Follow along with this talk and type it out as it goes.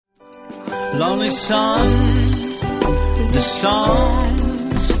lonely sun, the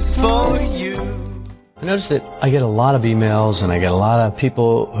songs for you. I notice that I get a lot of emails and I get a lot of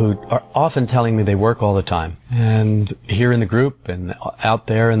people who are often telling me they work all the time. And here in the group and out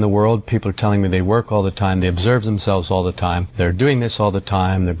there in the world, people are telling me they work all the time, they observe themselves all the time, they're doing this all the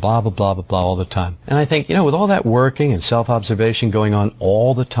time, they're blah, blah, blah, blah, blah all the time. And I think, with all that working and self-observation going on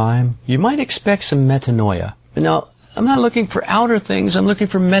all the time, you might expect some metanoia. But now, I'm not looking for outer things, I'm looking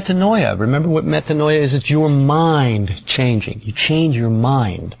for metanoia. Remember what metanoia is? It's your mind changing. You change your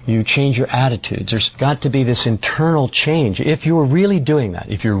mind. You change your attitudes. There's got to be this internal change. If you're really doing that,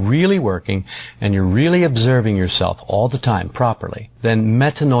 if you're really working and you're really observing yourself all the time properly, then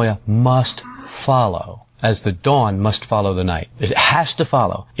metanoia must follow, as the dawn must follow the night. It has to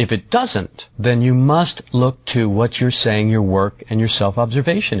follow. If it doesn't, then you must look to what you're saying your work and your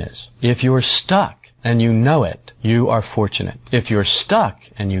self-observation is. If you're stuck, and you know it, you are fortunate. If you're stuck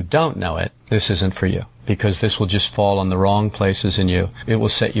and you don't know it, this isn't for you, because this will just fall on the wrong places in you. It will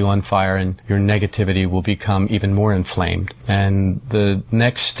set you on fire and your negativity will become even more inflamed. And the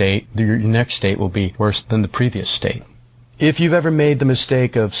next state, your next state will be worse than the previous state. If you've ever made the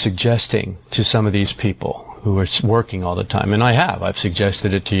mistake of suggesting to some of these people who are working all the time, and I've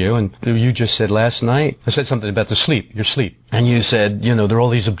suggested it to you, and you just said last night, I said something about your sleep, and you said, there are all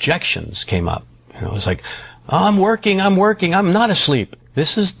these objections came up. It's like, I'm working, I'm not asleep.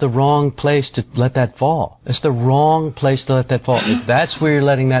 This is the wrong place to let that fall. It's the wrong place to let that fall. If that's where you're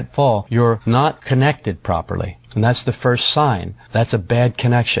letting that fall, you're not connected properly. And that's the first sign. That's a bad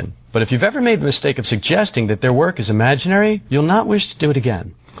connection. But if you've ever made the mistake of suggesting that their work is imaginary, you'll not wish to do it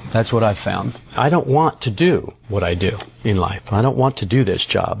again. That's what I've found. I don't want to do what I do in life. I don't want to do this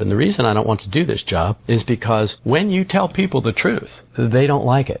job. And the reason I don't want to do this job is because when you tell people the truth, they don't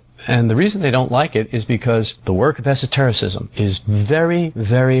like it. And the reason they don't like it is because the work of esotericism is very,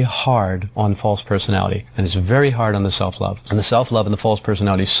 very hard on false personality. And it's very hard on the self-love. And the self-love and the false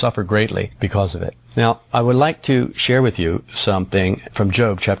personality suffer greatly because of it. Now, I would like to share with you something from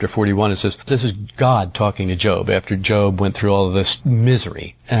Job chapter 41. It says, this is God talking to Job after Job went through all of this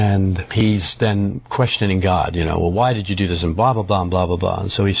misery. And he's then questioning God, well, why did you do this? And blah, blah, blah, and blah, blah, blah.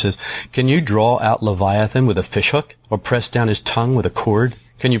 And so he says, can you draw out Leviathan with a fishhook or press down his tongue with a cord?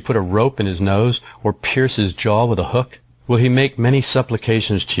 Can you put a rope in his nose or pierce his jaw with a hook? Will he make many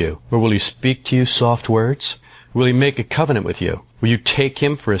supplications to you? Or will he speak to you soft words? Will he make a covenant with you? Will you take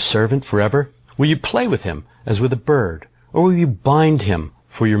him for a servant forever? Will you play with him as with a bird? Or will you bind him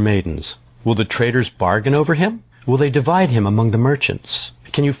for your maidens? Will the traders bargain over him? Will they divide him among the merchants?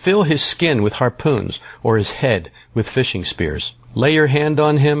 Can you fill his skin with harpoons or his head with fishing spears? Lay your hand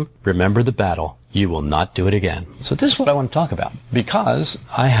on him. Remember the battle. You will not do it again. So this is what I want to talk about, because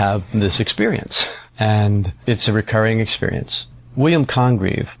I have this experience, and it's a recurring experience. William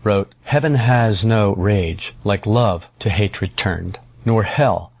Congreve wrote, heaven has no rage like love to hatred turned, nor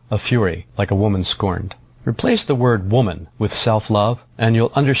hell a fury like a woman scorned. Replace the word woman with self-love, and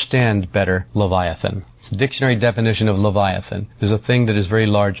you'll understand better Leviathan. The dictionary definition of Leviathan is a thing that is very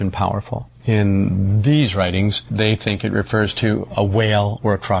large and powerful. In these writings, they think it refers to a whale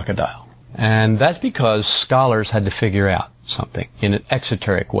or a crocodile. And that's because scholars had to figure out something in an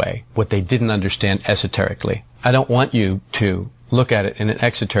exoteric way, what they didn't understand esoterically. I don't want you to look at it in an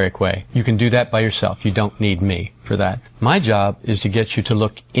exoteric way. You can do that by yourself. You don't need me for that. My job is to get you to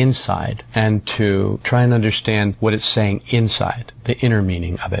look inside and to try and understand what it's saying inside, the inner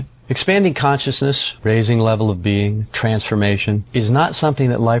meaning of it. Expanding consciousness, raising level of being, transformation is not something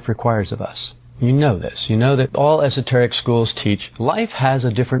that life requires of us. You know this. You know that all esoteric schools teach life has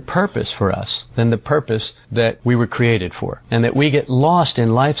a different purpose for us than the purpose that we were created for, and that we get lost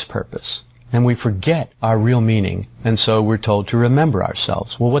in life's purpose, and we forget our real meaning, and so we're told to remember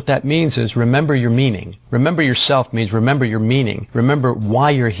ourselves. Well, what that means is remember your meaning. Remember yourself means remember your meaning. Remember why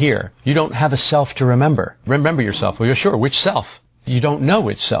you're here. You don't have a self to remember. Remember yourself. Well, you're sure. Which self? You don't know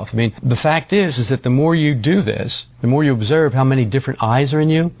which self. The fact is that the more you do this, the more you observe how many different eyes are in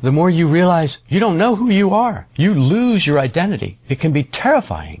you, the more you realize you don't know who you are. You lose your identity. It can be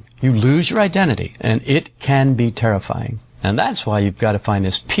terrifying. You lose your identity, and it can be terrifying. And that's why you've got to find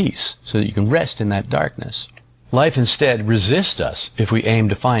this peace, so that you can rest in that darkness. Life instead resists us if we aim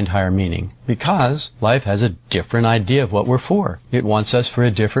to find higher meaning, because life has a different idea of what we're for. It wants us for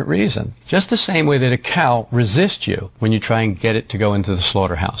a different reason. Just the same way that a cow resists you when you try and get it to go into the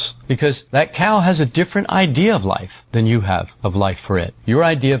slaughterhouse. Because that cow has a different idea of life than you have of life for it. Your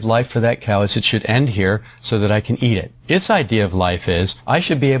idea of life for that cow is it should end here so that I can eat it. Its idea of life is I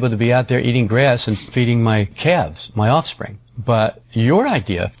should be able to be out there eating grass and feeding my calves, my offspring. But your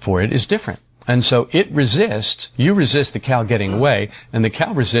idea for it is different. And so it resists, you resist the cow getting away, and the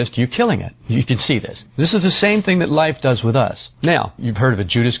cow resists you killing it. You can see this. This is the same thing that life does with us. Now, you've heard of a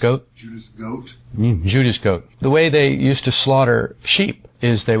Judas goat? Judas goat? Judas goat. The way they used to slaughter sheep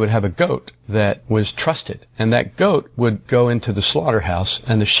is they would have a goat that was trusted, and that goat would go into the slaughterhouse,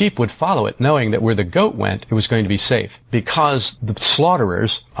 and the sheep would follow it, knowing that where the goat went, it was going to be safe. Because the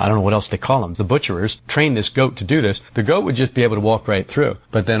slaughterers, I don't know what else they call them, the butcherers, trained this goat to do this, the goat would just be able to walk right through,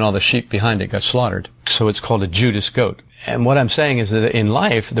 but then all the sheep behind it got slaughtered. So it's called a Judas goat. And what I'm saying is that in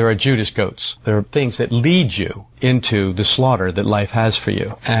life, there are Judas goats. There are things that lead you into the slaughter that life has for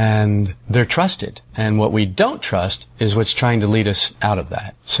you. And they're trusted. And what we don't trust is what's trying to lead us out of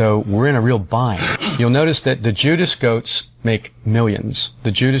that. So we're in a real bind. You'll notice that the Judas goats make millions.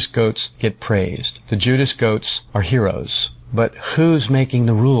 The Judas goats get praised. The Judas goats are heroes. But who's making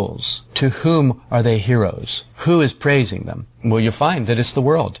the rules? To whom are they heroes? Who is praising them? Well, you'll find that it's the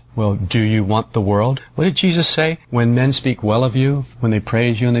world. Well, do you want the world? What did Jesus say? When men speak well of you, when they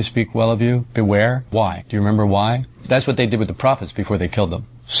praise you and they speak well of you, beware. Why? Do you remember why? That's what they did with the prophets before they killed them.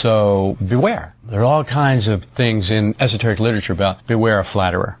 So, beware. There are all kinds of things in esoteric literature about beware a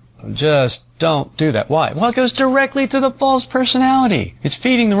flatterer. Just don't do that. Why? Well, it goes directly to the false personality. It's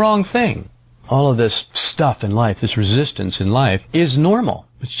feeding the wrong thing. All of this stuff in life, this resistance in life, is normal.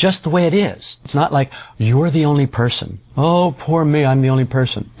 It's just the way it is. It's not like, you're the only person. Oh, poor me, I'm the only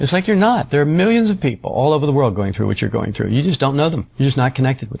person. It's like you're not. There are millions of people all over the world going through what you're going through. You just don't know them. You're just not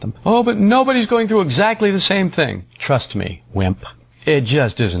connected with them. Oh, but nobody's going through exactly the same thing. Trust me, wimp. It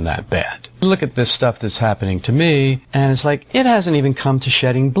just isn't that bad. Look at this stuff that's happening to me, and it's like, it hasn't even come to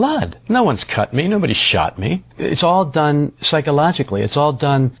shedding blood. No one's cut me. Nobody shot me. It's all done psychologically. It's all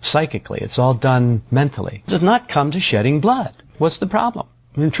done psychically. It's all done mentally. It does not come to shedding blood. What's the problem?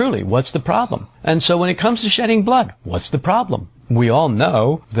 I mean, truly, what's the problem? And so when it comes to shedding blood, what's the problem? We all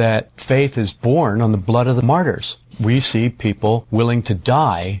know that faith is born on the blood of the martyrs. We see people willing to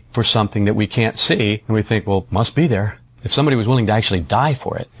die for something that we can't see, and we think, well, it must be there. If somebody was willing to actually die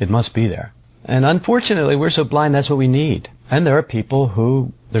for it, it must be there. And unfortunately, we're so blind, that's what we need. And there are people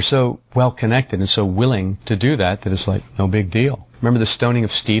who, they're so well connected and so willing to do that it's like, no big deal. Remember the stoning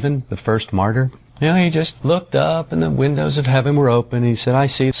of Stephen, the first martyr? You know, he just looked up and the windows of heaven were open. And he said, I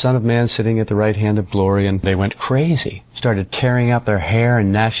see the Son of Man sitting at the right hand of glory. And they went crazy. Started tearing out their hair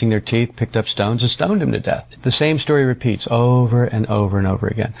and gnashing their teeth, picked up stones and stoned him to death. The same story repeats over and over and over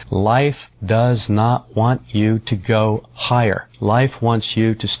again. Life does not want you to go higher. Life wants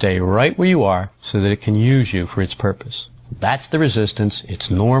you to stay right where you are so that it can use you for its purpose. That's the resistance. It's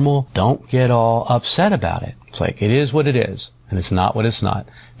normal. Don't get all upset about it. It's like, it is what it is. And it's not what it's not.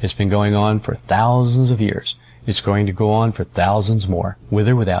 It's been going on for thousands of years. It's going to go on for thousands more, with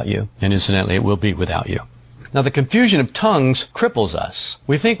or without you. And incidentally, it will be without you. Now, the confusion of tongues cripples us.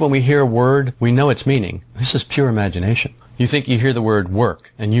 We think when we hear a word, we know its meaning. This is pure imagination. You think you hear the word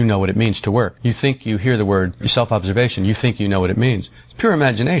work, and you know what it means to work. You think you hear the word self-observation, you think you know what it means. It's pure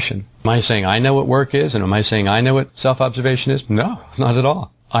imagination. Am I saying I know what work is, and am I saying I know what self-observation is? No, not at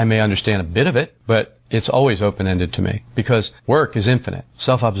all. I may understand a bit of it, but it's always open-ended to me, because work is infinite.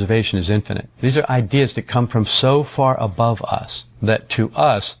 Self-observation is infinite. These are ideas that come from so far above us that to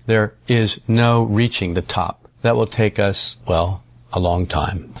us there is no reaching the top. That will take us, well, a long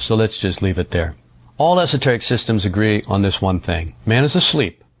time. So let's just leave it there. All esoteric systems agree on this one thing. Man is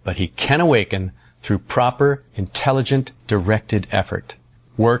asleep, but he can awaken through proper, intelligent, directed effort.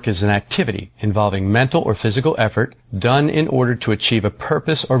 Work is an activity involving mental or physical effort done in order to achieve a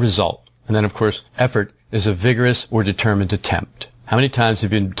purpose or result. And then, of course, effort is a vigorous or determined attempt. How many times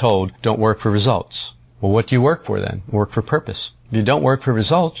have you been told, don't work for results? Well, what do you work for then? Work for purpose. If you don't work for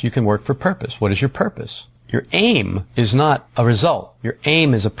results, you can work for purpose. What is your purpose? Your aim is not a result. Your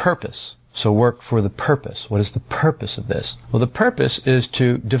aim is a purpose. So work for the purpose. What is the purpose of this? Well, the purpose is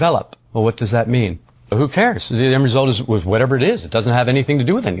to develop. Well, what does that mean? Who cares? The end result is whatever it is. It doesn't have anything to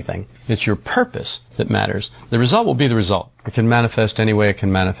do with anything. It's your purpose that matters. The result will be the result. It can manifest any way it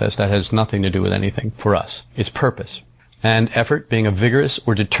can manifest. That has nothing to do with anything for us. It's purpose. And effort being a vigorous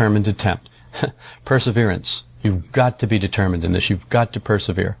or determined attempt. Perseverance. You've got to be determined in this. You've got to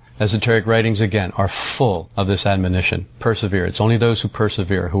persevere. Esoteric writings, again, are full of this admonition. Persevere. It's only those who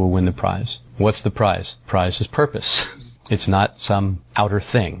persevere who will win the prize. What's the prize? The prize is purpose. It's not some outer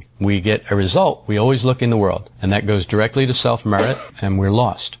thing. We get a result. We always look in the world. And that goes directly to self-merit, and we're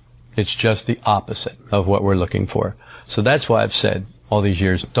lost. It's just the opposite of what we're looking for. So that's why I've said all these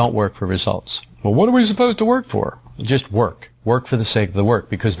years, don't work for results. Well, what are we supposed to work for? Just work. Work for the sake of the work,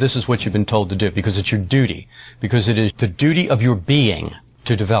 because this is what you've been told to do, because it's your duty, because it is the duty of your being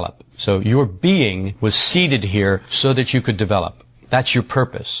to develop. So your being was seated here so that you could develop. That's your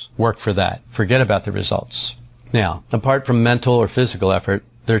purpose. Work for that. Forget about the results. Now, apart from mental or physical effort,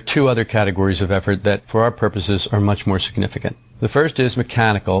 there are two other categories of effort that, for our purposes, are much more significant. The first is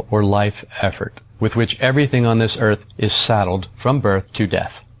mechanical or life effort, with which everything on this earth is saddled from birth to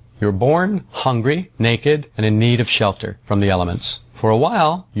death. You're born hungry, naked, and in need of shelter from the elements. For a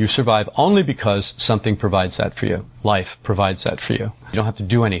while, you survive only because something provides that for you. Life provides that for you. You don't have to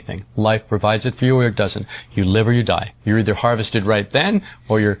do anything. Life provides it for you or it doesn't. You live or you die. You're either harvested right then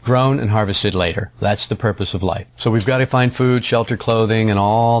or you're grown and harvested later. That's the purpose of life. So we've got to find food, shelter, clothing, and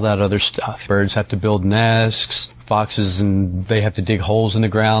all that other stuff. Birds have to build nests. Foxes, and they have to dig holes in the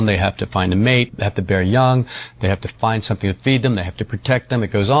ground. They have to find a mate. They have to bear young. They have to find something to feed them. They have to protect them.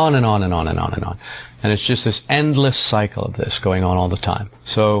 It goes on and on and on and on and on. And it's just this endless cycle of this going on all the time.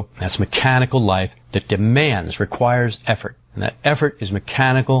 So that's mechanical life that requires effort. And that effort is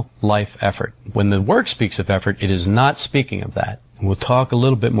mechanical life effort. When the work speaks of effort, it is not speaking of that. And we'll talk a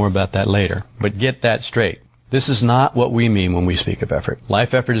little bit more about that later. But get that straight. This is not what we mean when we speak of effort.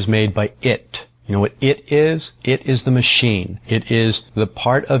 Life effort is made by it. You know what it is? It is the machine. It is the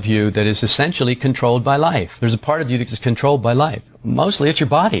part of you that is essentially controlled by life. There's a part of you that is controlled by life. Mostly it's your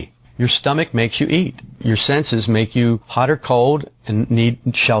body. Your stomach makes you eat. Your senses make you hot or cold and need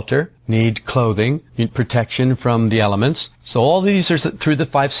shelter, need clothing, need protection from the elements. So all these are through the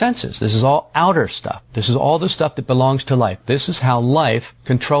five senses. This is all outer stuff. This is all the stuff that belongs to life. This is how life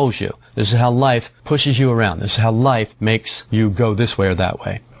controls you. This is how life pushes you around. This is how life makes you go this way or that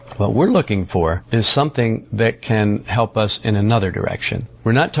way. What we're looking for is something that can help us in another direction.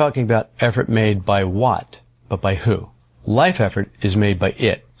 We're not talking about effort made by what, but by who. Life effort is made by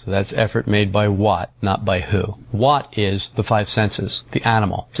it. So that's effort made by what, not by who. What is the five senses, the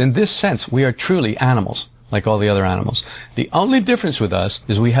animal. So in this sense, we are truly animals, like all the other animals. The only difference with us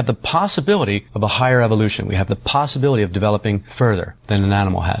is we have the possibility of a higher evolution. We have the possibility of developing further than an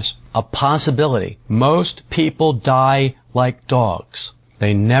animal has. A possibility. Most people die like dogs.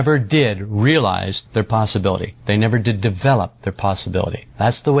 They never did realize their possibility. They never did develop their possibility.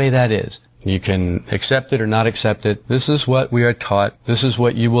 That's the way that is. You can accept it or not accept it. This is what we are taught. This is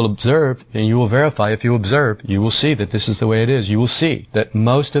what you will observe, and you will verify if you observe. You will see that this is the way it is. You will see that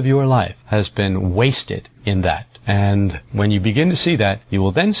most of your life has been wasted in that. And when you begin to see that, you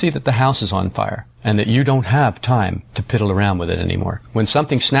will then see that the house is on fire and that you don't have time to piddle around with it anymore. When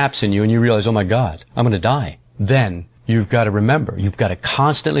something snaps in you and you realize, oh my God, I'm going to die, then you've got to remember. You've got to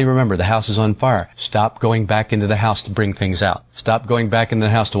constantly remember the house is on fire. Stop going back into the house to bring things out. Stop going back into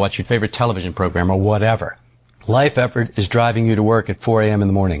the house to watch your favorite television program or whatever. Life effort is driving you to work at 4 a.m. in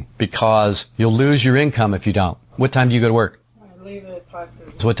the morning because you'll lose your income if you don't. What time do you go to work? I leave at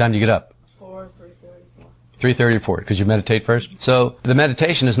 5:30. So what time do you get up? 3:30 or 4, because you meditate first. So the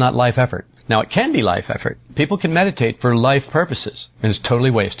meditation is not life effort. Now, it can be life effort. People can meditate for life purposes, and it's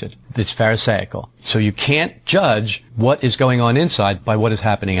totally wasted. It's pharisaical. So you can't judge what is going on inside by what is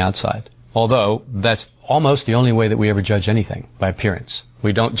happening outside. Although, that's almost the only way that we ever judge anything, by appearance.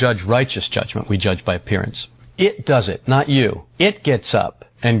 We don't judge righteous judgment, we judge by appearance. It does it, not you. It gets up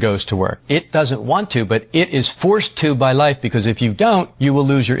and goes to work. It doesn't want to, but it is forced to by life, because if you don't, you will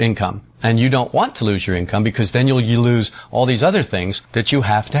lose your income. And you don't want to lose your income, because then you lose all these other things that you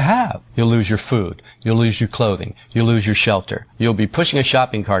have to have. You'll lose your food. You'll lose your clothing. You'll lose your shelter. You'll be pushing a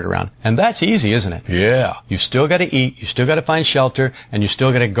shopping cart around. And that's easy, isn't it? Yeah. You still got to eat. You still got to find shelter. And you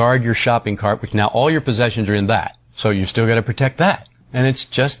still got to guard your shopping cart, which now all your possessions are in that. So you still got to protect that. And it's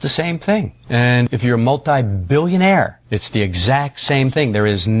just the same thing. And if you're a multi-billionaire, it's the exact same thing. There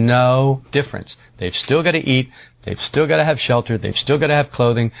is no difference. They've still got to eat. They've still got to have shelter. They've still got to have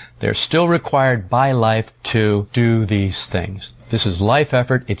clothing. They're still required by life to do these things. This is life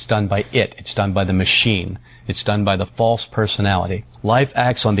effort. It's done by it. It's done by the machine. It's done by the false personality. Life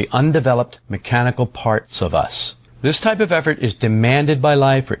acts on the undeveloped mechanical parts of us. This type of effort is demanded by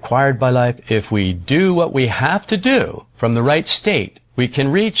life, required by life. If we do what we have to do from the right state, we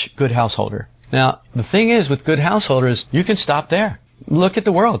can reach good householder. Now, the thing is with good householders, you can stop there. Look at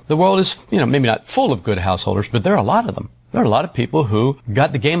the world. The world is, maybe not full of good householders, but there are a lot of them. There are a lot of people who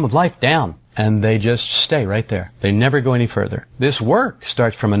got the game of life down, and they just stay right there. They never go any further. This work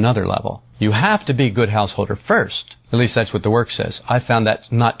starts from another level. You have to be a good householder first. At least that's what the work says. I found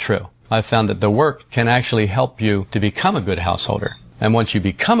that not true. I found that the work can actually help you to become a good householder. And once you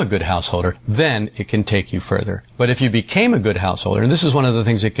become a good householder, then it can take you further. But if you became a good householder, and this is one of the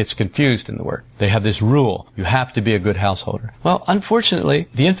things that gets confused in the work, they have this rule, you have to be a good householder. Well, unfortunately,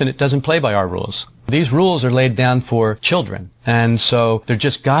 the infinite doesn't play by our rules. These rules are laid down for children, and so they're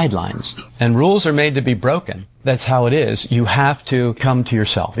just guidelines. And rules are made to be broken. That's how it is. You have to come to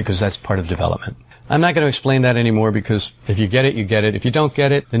yourself, because that's part of development. I'm not going to explain that anymore because if you get it, you get it. If you don't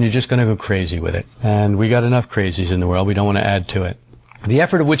get it, then you're just going to go crazy with it. And we got enough crazies in the world. We don't want to add to it. The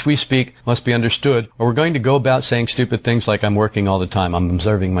effort of which we speak must be understood, or we're going to go about saying stupid things like I'm working all the time, I'm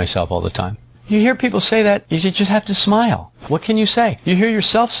observing myself all the time. You hear people say that, you just have to smile. What can you say? You hear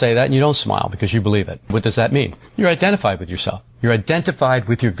yourself say that and you don't smile because you believe it. What does that mean? You're identified with yourself. You're identified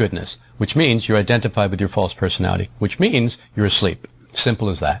with your goodness, which means you're identified with your false personality, which means you're asleep. Simple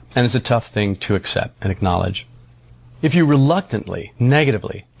as that. And it's a tough thing to accept and acknowledge. If you reluctantly,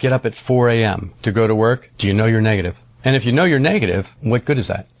 negatively, get up at 4 a.m. to go to work, do you know you're negative? And if you know you're negative, what good is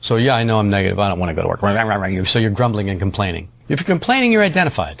that? So yeah, I know I'm negative. I don't want to go to work. So you're grumbling and complaining. If you're complaining, you're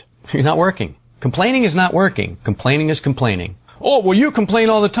identified. You're not working. Complaining is not working. Complaining is complaining. Oh, well, you complain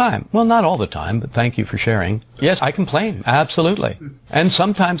all the time. Well, not all the time, but thank you for sharing. Yes, I complain. Absolutely. And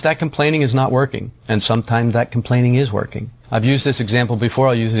sometimes that complaining is not working. And sometimes that complaining is working. I've used this example before.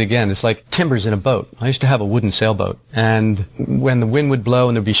 I'll use it again. It's like timbers in a boat. I used to have a wooden sailboat. And when the wind would blow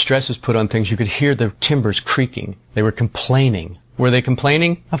and there'd be stresses put on things, you could hear the timbers creaking. They were complaining. Were they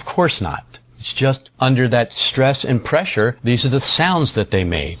complaining? Of course not. It's just under that stress and pressure, these are the sounds that they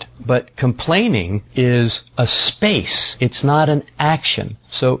made. But complaining is a space. It's not an action.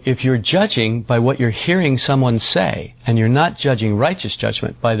 So if you're judging by what you're hearing someone say, and you're not judging righteous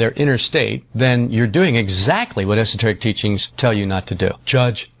judgment by their inner state, then you're doing exactly what esoteric teachings tell you not to do.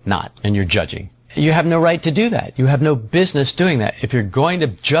 Judge not, and you're judging. You have no right to do that. You have no business doing that. If you're going to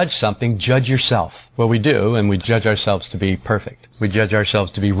judge something, judge yourself. Well, we do, and we judge ourselves to be perfect. We judge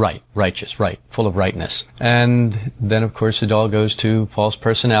ourselves to be right, righteous, right, full of rightness. And then, of course, it all goes to false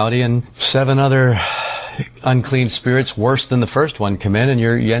personality, and 7 other unclean spirits worse than the first one come in, and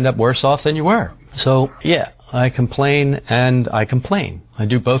you end up worse off than you were. So, yeah, I complain and I complain. I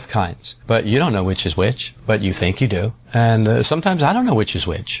do both kinds. But you don't know which is which, but you think you do. And sometimes I don't know which is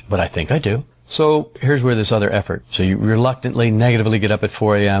which, but I think I do. So here's where this other effort. So you reluctantly, negatively get up at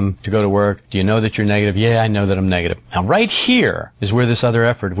 4 a.m. to go to work. Do you know that you're negative? Yeah, I know that I'm negative. Now right here is where this other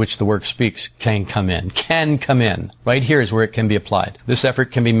effort, which the work speaks, can come in. Right here is where it can be applied. This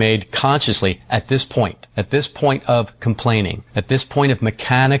effort can be made consciously at this point of complaining, at this point of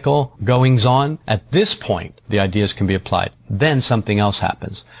mechanical goings on. At this point, the ideas can be applied. Then something else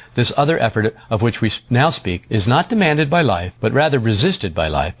happens. This other effort of which we now speak is not demanded by life, but rather resisted by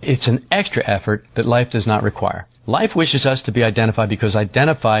life. It's an extra effort that life does not require. Life wishes us to be identified because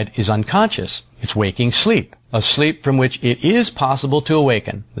identified is unconscious. It's waking sleep, a sleep from which it is possible to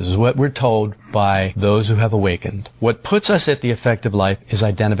awaken. This is what we're told by those who have awakened. What puts us at the effect of life is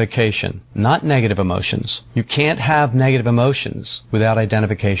identification, not negative emotions. You can't have negative emotions without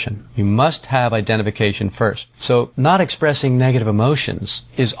identification. You must have identification first. So not expressing negative emotions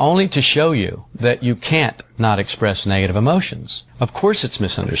is only to show you that you can't not express negative emotions. Of course it's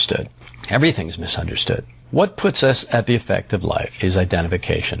misunderstood. Everything's misunderstood. What puts us at the effect of life is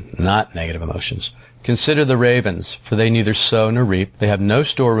identification, not negative emotions. Consider the ravens, for they neither sow nor reap, they have no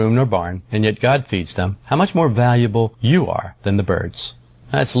storeroom nor barn, and yet God feeds them. How much more valuable you are than the birds.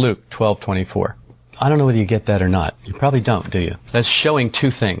 That's Luke 12:24. I don't know whether you get that or not. You probably don't, do you? That's showing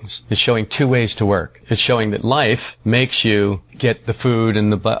 2 things. It's showing 2 ways to work. It's showing that life makes you get the food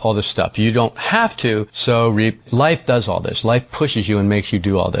and all this stuff. You don't have to sow, reap. Life does all this. Life pushes you and makes you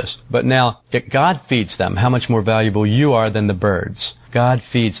do all this. But now, if God feeds them, how much more valuable you are than the birds. God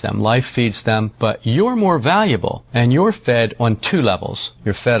feeds them. Life feeds them. But you're more valuable, and you're fed on 2 levels.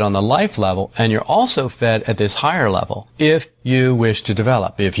 You're fed on the life level, and you're also fed at this higher level if you wish to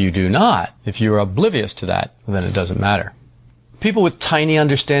develop. If you do not, if you're oblivious to that, then it doesn't matter. People with tiny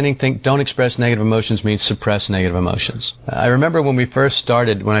understanding think don't express negative emotions means suppress negative emotions. I remember when I first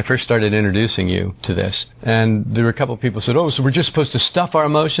started introducing you to this, and there were a couple of people who said, oh, so we're just supposed to stuff our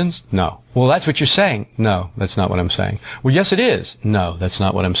emotions? No. Well, that's what you're saying. No, that's not what I'm saying. Well, yes, it is. No, that's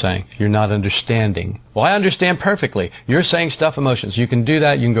not what I'm saying. You're not understanding. Well, I understand perfectly. You're saying stuff emotions. You can do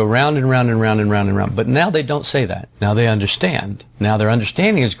that. You can go round and round and round and round and round. But now they don't say that. Now they understand. Now their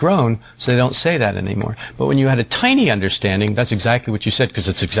understanding has grown, so they don't say that anymore. But when you had a tiny understanding, that's exactly what you said, because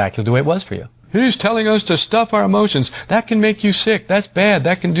it's exactly the way it was for you. He's telling us to stuff our emotions. That can make you sick. That's bad.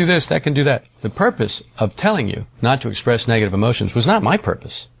 That can do this. That can do that. The purpose of telling you not to express negative emotions was not my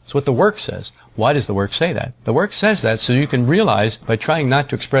purpose. It's what the work says. Why does the work say that? The work says that so you can realize by trying not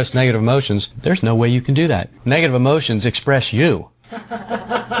to express negative emotions, there's no way you can do that. Negative emotions express you.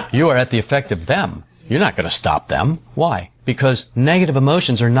 You are at the effect of them. You're not going to stop them. Why? Because negative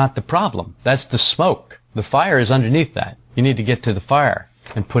emotions are not the problem. That's the smoke. The fire is underneath that. You need to get to the fire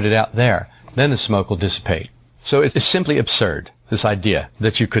and put it out there. Then the smoke will dissipate. So it's simply absurd. this idea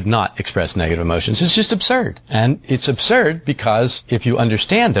that you could not express negative emotions is just absurd. And it's absurd because if you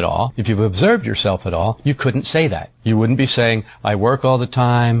understand it all, if you've observed yourself at all, you couldn't say that. You wouldn't be saying, I work all the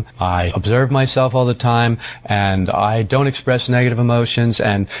time, I observe myself all the time, and I don't express negative emotions,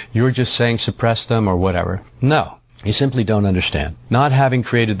 and you're just saying suppress them or whatever. No. You simply don't understand. Not having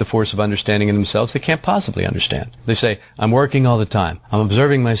created the force of understanding in themselves, they can't possibly understand. They say, I'm working all the time. I'm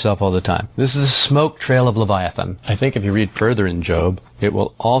observing myself all the time. This is the smoke trail of Leviathan. I think if you read further in Job, it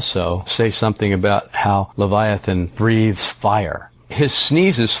will also say something about how Leviathan breathes fire. His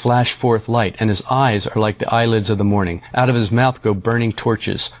sneezes flash forth light, and his eyes are like the eyelids of the morning. Out of his mouth go burning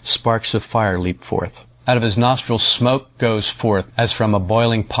torches. Sparks of fire leap forth. Out of his nostrils smoke goes forth as from a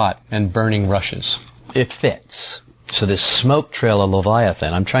boiling pot, and burning rushes. It fits. So this smoke trail of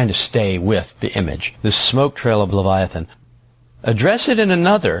Leviathan, I'm trying to stay with the image. This smoke trail of Leviathan, address it in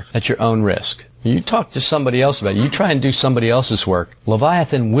another at your own risk. You talk to somebody else about it. You try and do somebody else's work.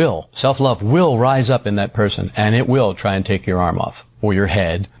 Leviathan will, self-love will rise up in that person, and it will try and take your arm off, or your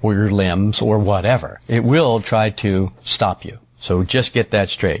head, or your limbs, or whatever. It will try to stop you. So just get that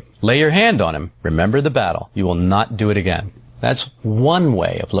straight. Lay your hand on him. Remember the battle. You will not do it again. That's one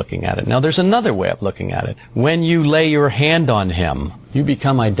way of looking at it. Now, there's another way of looking at it. When you lay your hand on him, you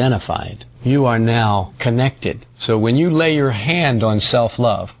become identified. You are now connected. So when you lay your hand on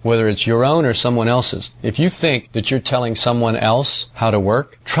self-love, whether it's your own or someone else's, if you think that you're telling someone else how to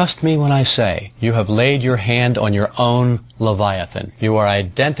work, trust me when I say you have laid your hand on your own Leviathan. You are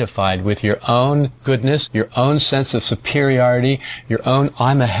identified with your own goodness, your own sense of superiority, your own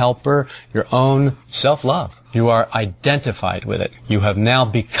I'm a helper, your own self-love. You are identified with it. You have now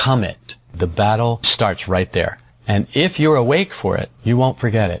become it. The battle starts right there. And if you're awake for it, you won't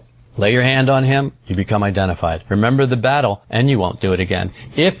forget it. Lay your hand on him, you become identified. Remember the battle, and you won't do it again.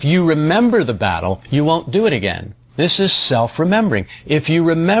 If you remember the battle, you won't do it again. This is self-remembering. If you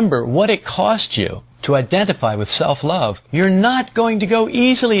remember what it cost you to identify with self-love, you're not going to go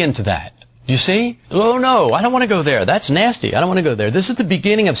easily into that. You see? Oh no, I don't want to go there. That's nasty. I don't want to go there. This is the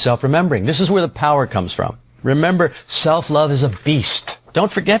beginning of self-remembering. This is where the power comes from. Remember, self-love is a beast.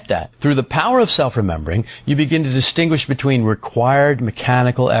 Don't forget that. Through the power of self-remembering, you begin to distinguish between required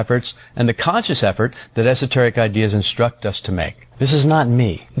mechanical efforts and the conscious effort that esoteric ideas instruct us to make. This is not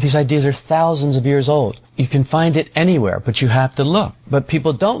me. These ideas are thousands of years old. You can find it anywhere, but you have to look. But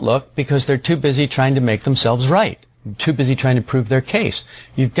people don't look because they're too busy trying to make themselves right. Too busy trying to prove their case.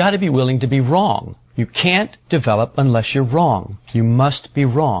 You've got to be willing to be wrong. You can't develop unless you're wrong. You must be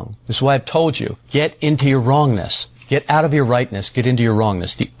wrong. This is why I've told you, get into your wrongness. Get out of your rightness, get into your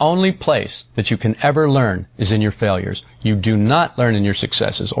wrongness. The only place that you can ever learn is in your failures. You do not learn in your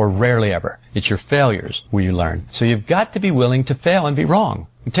successes, or rarely ever. It's your failures where you learn. So you've got to be willing to fail and be wrong.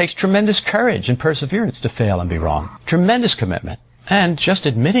 It takes tremendous courage and perseverance to fail and be wrong. Tremendous commitment. And just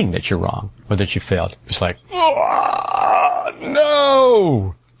admitting that you're wrong, or that you failed. It's like,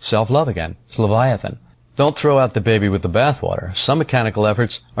 no! Self-love again. It's Leviathan. Don't throw out the baby with the bathwater. Some mechanical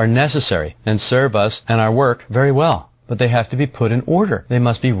efforts are necessary and serve us and our work very well. But they have to be put in order. They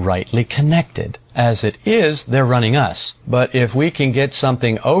must be rightly connected. As it is, they're running us. But if we can get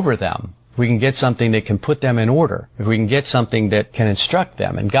something over them, if we can get something that can put them in order, if we can get something that can instruct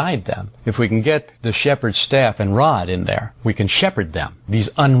them and guide them, if we can get the shepherd's staff and rod in there, we can shepherd them. These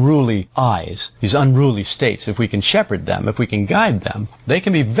unruly eyes, these unruly states, if we can shepherd them, if we can guide them, they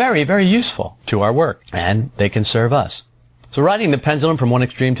can be very, very useful to our work, and they can serve us. So riding the pendulum from one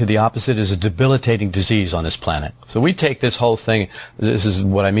extreme to the opposite is a debilitating disease on this planet. So we take this whole thing, this is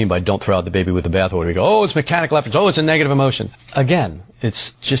what I mean by don't throw out the baby with the bathwater. We go, oh, it's mechanical efforts, oh, it's a negative emotion. Again,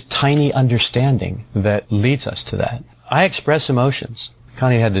 it's just tiny understanding that leads us to that. I express emotions.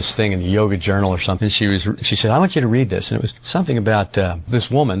 Connie had this thing in the yoga journal or something. She said, I want you to read this. And it was something about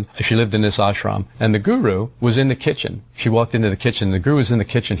this woman. She lived in this ashram. And the guru was in the kitchen. She walked into the kitchen. The guru was in the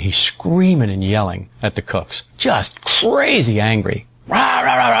kitchen. He's screaming and yelling at the cooks. Just crazy angry. Rah,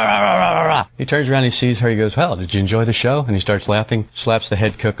 rah, rah, rah, rah, rah, rah. He turns around, he sees her, he goes, well, did you enjoy the show? And he starts laughing, slaps the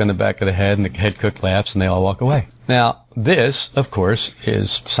head cook on the back of the head, and the head cook laughs, and they all walk away. Now, this, of course,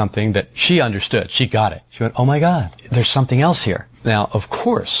 is something that she understood. She got it. She went, oh my God, there's something else here. Now, of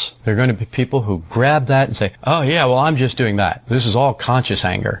course, there are going to be people who grab that and say, oh yeah, well, I'm just doing that. This is all conscious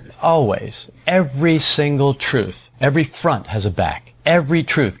anger. Always. Every single truth, every front has a back. Every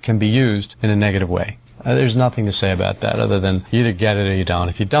truth can be used in a negative way. There's nothing to say about that other than you either get it or you don't.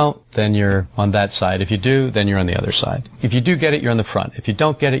 If you don't, then you're on that side. If you do, then you're on the other side. If you do get it, you're on the front. If you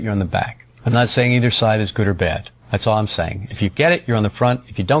don't get it, you're on the back. I'm not saying either side is good or bad. That's all I'm saying. If you get it, you're on the front.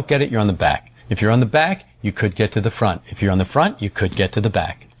 If you don't get it, you're on the back. If you're on the back, you could get to the front. If you're on the front, you could get to the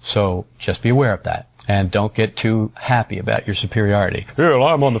back. So just be aware of that. And don't get too happy about your superiority. Here,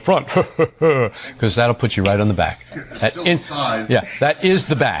 I'm on the front. Because that'll put you right on the back. That is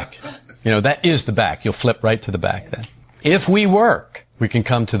the back. That is the back. You'll flip right to the back then. If we work, we can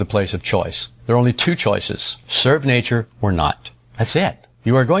come to the place of choice. There are only two choices. Serve nature or not. That's it.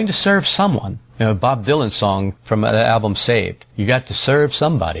 You are going to serve someone. Bob Dylan's song from the album Saved. You got to serve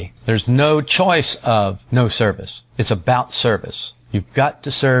somebody. There's no choice of no service. It's about service. You've got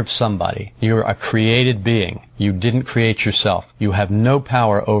to serve somebody. You're a created being. You didn't create yourself. You have no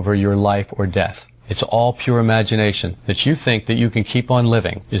power over your life or death. It's all pure imagination. That you think that you can keep on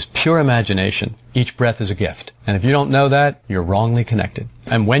living is pure imagination. Each breath is a gift. And if you don't know that, you're wrongly connected.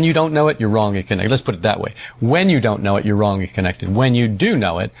 And when you don't know it, you're wrongly connected. Let's put it that way. When you don't know it, you're wrongly connected. When you do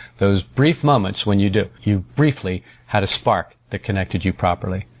know it, those brief moments when you do, you briefly had a spark that connected you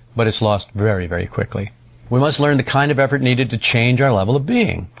properly. But it's lost very, very quickly. We must learn the kind of effort needed to change our level of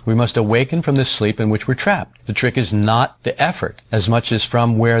being. We must awaken from this sleep in which we're trapped. The trick is not the effort as much as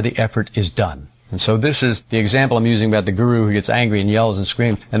from where the effort is done. And so this is the example I'm using about the guru who gets angry and yells and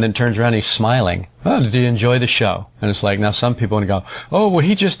screams and then turns around and he's smiling. Oh, did you enjoy the show? And it's like, now some people want to go, oh, well,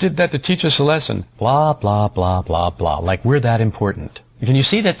 he just did that to teach us a lesson. Blah, blah, blah, blah, blah. Like we're that important. Can you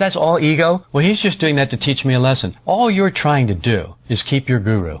see that that's all ego? Well, he's just doing that to teach me a lesson. All you're trying to do is keep your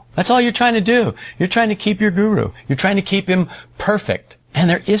guru. That's all you're trying to do. You're trying to keep your guru. You're trying to keep him perfect. And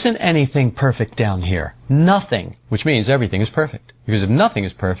there isn't anything perfect down here. Nothing. Which means everything is perfect. Because if nothing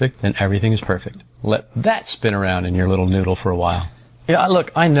is perfect, then everything is perfect. Let that spin around in your little noodle for a while. Yeah,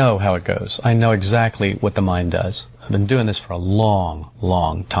 look, I know how it goes. I know exactly what the mind does. I've been doing this for a long,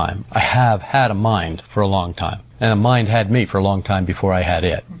 long time. I have had a mind for a long time. And a mind had me for a long time before I had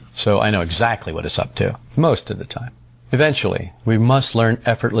it. So I know exactly what it's up to, most of the time. Eventually, we must learn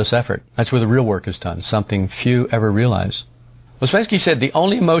effortless effort. That's where the real work is done, something few ever realize. Ouspensky said the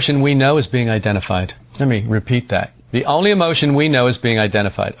only emotion we know is being identified. Let me repeat that. The only emotion we know is being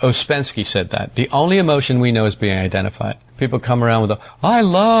identified. Ouspensky said that. The only emotion we know is being identified. People come around with I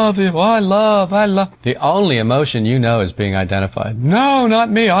love you, I love. The only emotion you know is being identified. No,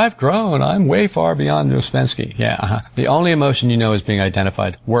 not me, I've grown. I'm way far beyond Ouspensky. Yeah, The only emotion you know is being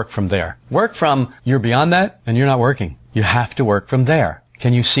identified. Work from there. Work from you're beyond that and you're not working. You have to work from there.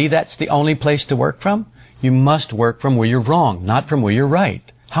 Can you see that's the only place to work from? You must work from where you're wrong, not from where you're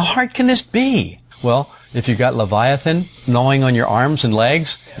right. How hard can this be? Well, if you've got Leviathan gnawing on your arms and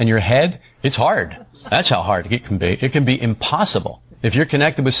legs and your head, it's hard. That's how hard it can be. It can be impossible. If you're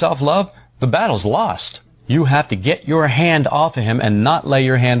connected with self-love, the battle's lost. You have to get your hand off of him and not lay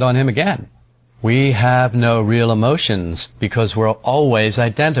your hand on him again. We have no real emotions because we're always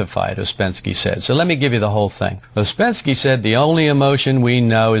identified, Ouspensky said. So let me give you the whole thing. Ouspensky said the only emotion we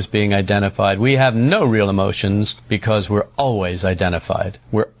know is being identified. We have no real emotions because we're always identified.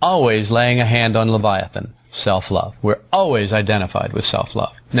 We're always laying a hand on Leviathan, self-love. We're always identified with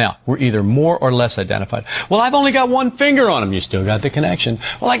self-love. Now, we're either more or less identified. Well, I've only got one finger on him. You still got the connection.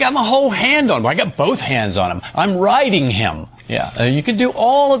 Well, I got my whole hand on him. I got both hands on him. I'm riding him. Yeah, you can do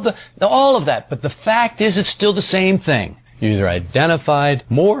all of that, but the fact is it's still the same thing. You're either identified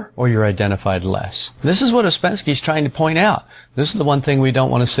more or you're identified less. This is what Ouspensky's trying to point out. This is the one thing we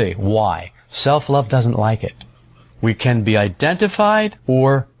don't want to see. Why? Self-love doesn't like it. We can be identified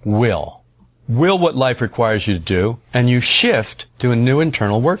or will. Will what life requires you to do, and you shift to a new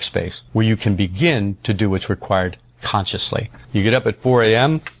internal workspace where you can begin to do what's required consciously. You get up at 4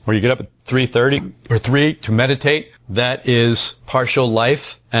 a.m. or you get up at 3:30 or 3 to meditate. That is partial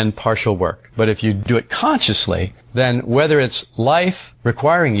life and partial work. But if you do it consciously, then whether it's life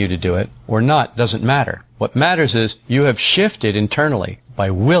requiring you to do it or not doesn't matter. What matters is you have shifted internally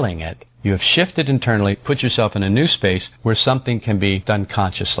by willing it. You have shifted internally, put yourself in a new space where something can be done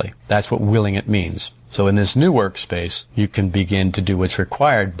consciously. That's what willing it means. So in this new workspace, you can begin to do what's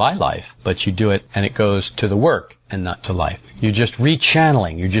required by life, but you do it and it goes to the work and not to life. You're just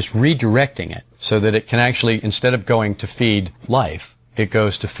rechanneling, you're just redirecting it so that it can actually, instead of going to feed life, it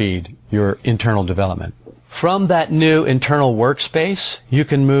goes to feed your internal development. From that new internal workspace, you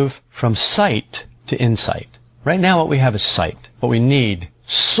can move from sight to insight. Right now what we have is sight. What we need,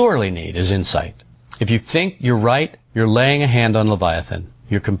 sorely need, is insight. If you think you're right, you're laying a hand on Leviathan.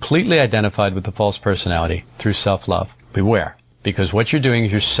 You're completely identified with the false personality through self-love. Beware, because what you're doing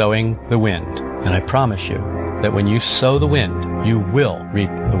is you're sowing the wind. And I promise you that when you sow the wind, you will reap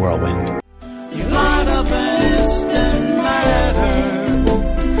the whirlwind.